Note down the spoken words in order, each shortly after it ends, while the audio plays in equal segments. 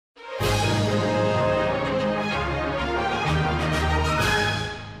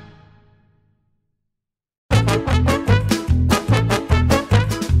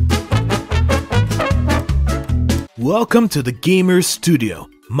Welcome to the Gamer's Studio.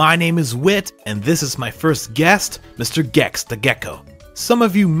 My name is Whit, and this is my first guest, Mr. Gex the Gecko. Some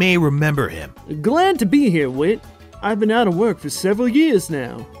of you may remember him. Glad to be here, Whit. I've been out of work for several years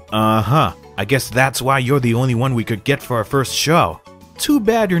now. Uh-huh. I guess that's why you're the only one we could get for our first show. Too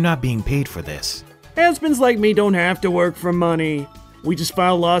bad you're not being paid for this. Has-beens like me don't have to work for money. We just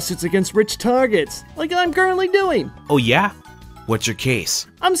file lawsuits against rich targets, like I'm currently doing. Oh yeah? What's your case?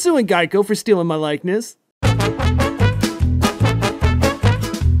 I'm suing Geico for stealing my likeness.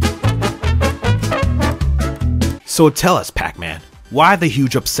 So tell us, PacMan, why the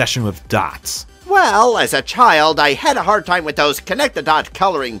huge obsession with dots? Well, as a child, I had a hard time with those connect-the-dot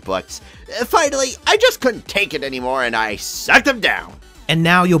coloring books. Finally, I just couldn't take it anymore and I sucked them down. And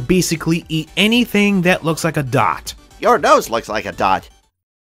now you'll basically eat anything that looks like a dot. Your nose looks like a dot.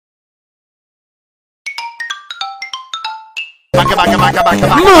 My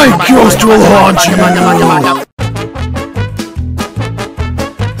ghost will haunt you!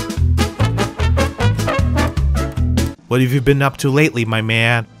 What have you been up to lately, my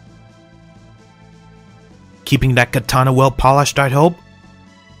man? Keeping that katana well polished, I'd hope?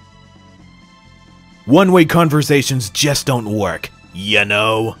 One-way conversations just don't work, you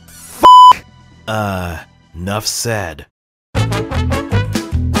know? Enough said.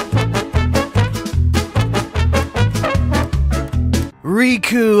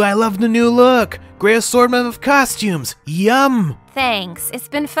 Rikku, I love the new look! Great assortment of costumes! Yum! Thanks, it's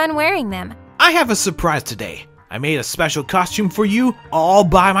been fun wearing them. I have a surprise today. I made a special costume for you all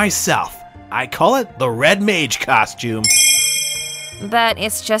by myself. I call it the Red Mage costume. But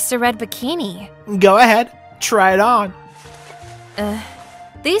it's just a red bikini. Go ahead, try it on.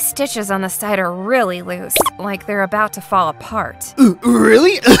 These stitches on the side are really loose, like they're about to fall apart.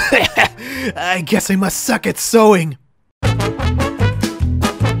 Really? I guess I must suck at sewing.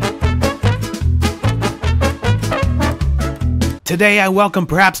 Today I welcome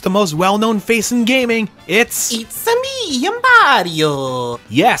perhaps the most well-known face in gaming. It's me, Mario.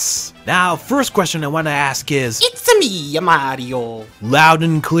 Yes. Now, first question I want to ask is... It's me, Mario. Loud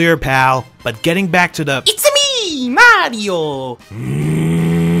and clear, pal. But getting back to the... It's me, Mario.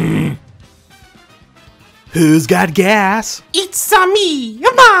 Who's got gas? It's me,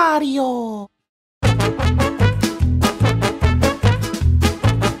 Mario.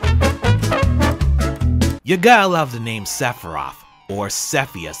 You gotta love the name Sephiroth, or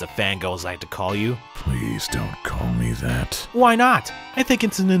Sephi as the fangirls like to call you. Please don't call me that. Why not? I think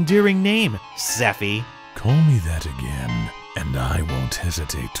it's an endearing name, Sephi. Call me that again, and I won't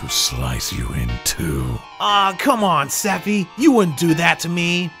hesitate to slice you in two. Aw, come on, Sephi. You wouldn't do that to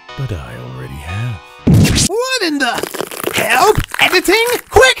me. But I already have. What in the... Help! Editing?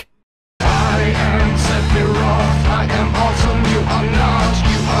 Quick! I am Sephiroth, I am awesome, you are not.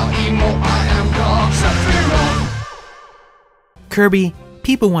 You are emo, I am God, Sephiroth. Kirby,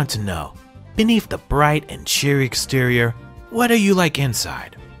 people want to know, beneath the bright and cheery exterior, what are you like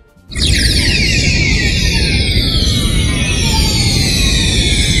inside?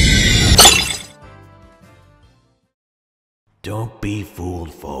 Don't be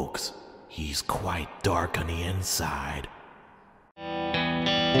fooled, folks. He's quite dark on the inside.